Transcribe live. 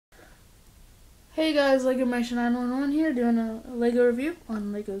Hey guys, Lego Mission 911 here, doing a Lego review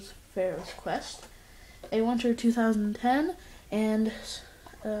on Lego's Pharaoh's Quest, a winter 2010 and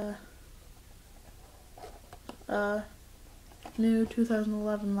new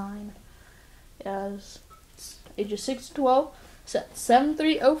 2011 line. As ages 6 to 12, set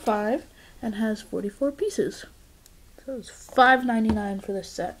 7305, and has 44 pieces. So it's $5.99 for this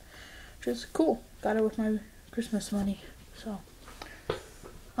set, which is cool. Got it with my Christmas money. So,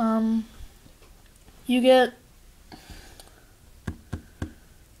 you get,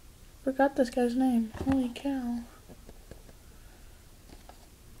 forgot this guy's name, holy cow.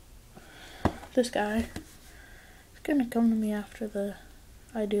 This guy, it's gonna come to me after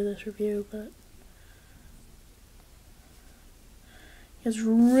I do this review, but he has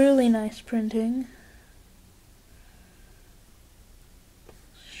really nice printing.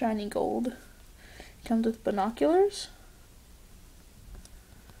 Shiny gold. Comes with binoculars.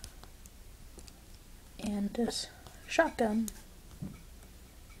 And this shotgun.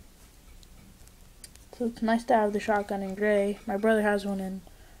 So it's nice to have the shotgun in gray. My brother has one in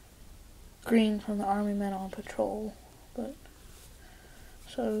green from the Army Men on Patrol. But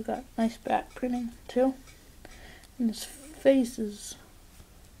so we got nice back printing too. And his face is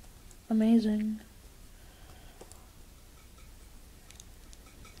amazing.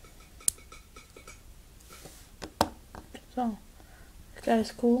 So this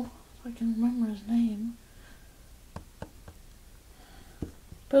guy's cool. If I can remember his name.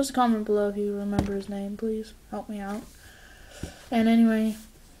 Post a comment below if you remember his name, please. Help me out. And anyway,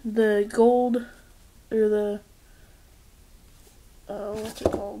 the gold, or the, what's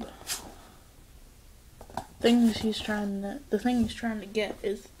it called? The thing he's trying to get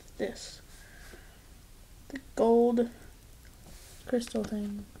is this. The gold crystal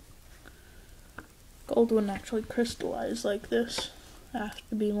thing. Gold wouldn't actually crystallize like this. It has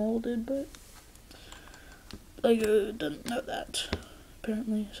to be molded, but Lego doesn't know that,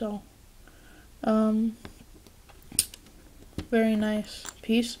 apparently, so, very nice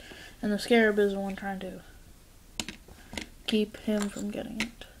piece, and the Scarab is the one trying to keep him from getting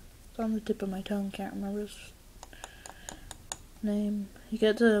it. It's on the tip of my tongue, can't remember his name. He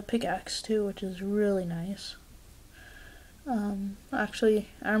gets a pickaxe, too, which is really nice. Actually,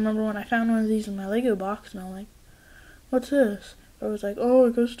 I remember when I found one of these in my Lego box, and I'm like, what's this? I was like, oh,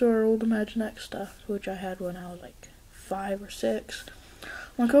 it goes to our old Imaginext stuff, which I had when I was like 5 or 6.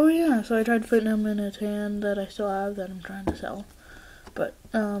 I'm like, oh yeah, so I tried fitting him in a tan that I still have that I'm trying to sell. But,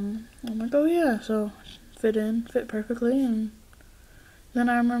 I'm like, oh yeah, so fit perfectly, and then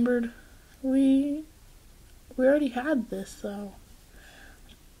I remembered we already had this, though.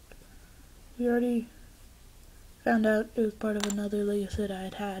 We already found out it was part of another Lego set I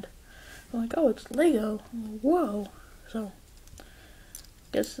had. I'm like, oh, it's Lego, whoa, so.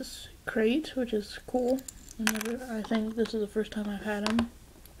 Gets this crate, which is cool. I think this is the first time I've had him.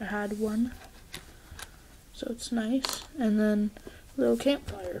 I had one. So it's nice. And then a little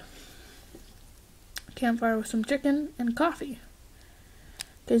campfire. Campfire with some chicken and coffee.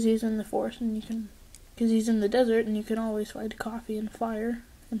 Because he's in the forest and because he's in the desert and you can always find coffee and fire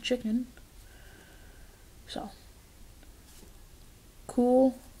and chicken. So,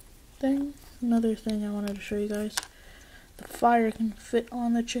 cool thing. Another thing I wanted to show you guys. The fire can fit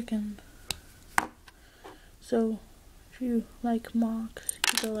on the chicken. So if you like mocks,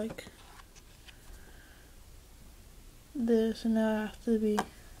 you go like this, and now I have to be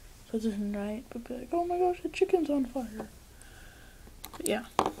positioned right, but be like, oh my gosh, the chicken's on fire. But yeah,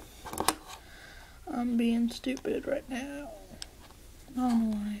 I'm being stupid right now. I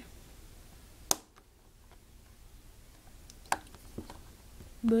don't know why.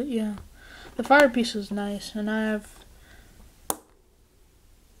 But yeah, the fire piece is nice, and I have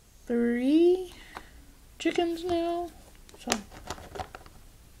 3 chickens now, so.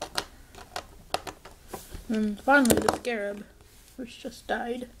 And finally the Scarab, which just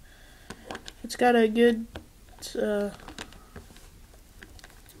died. It's got a good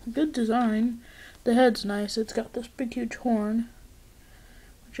design. The head's nice. It's got this big huge horn,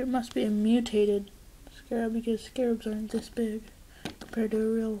 which it must be a mutated Scarab because Scarabs aren't this big compared to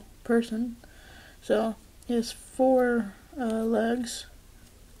a real person. So he has 4 legs.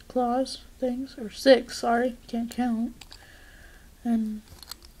 Claws things, or 6, sorry, can't count. And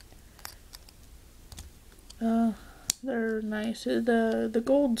they're nice. The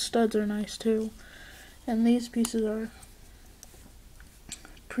gold studs are nice too. And these pieces are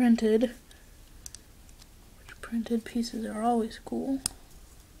printed, which printed pieces are always cool.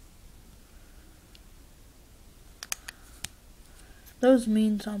 Those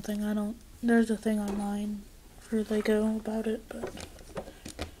mean something. There's a thing online for Lego about it, but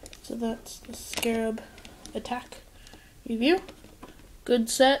So that's the Scarab attack review. Good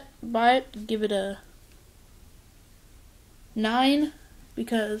set. Buy it. Give it a 9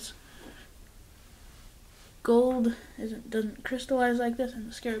 because gold doesn't crystallize like this, and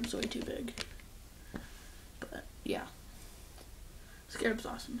the Scarab's way too big. But yeah, Scarab's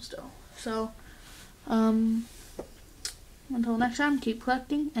awesome still. So, until next time, keep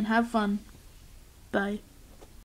collecting and have fun. Bye.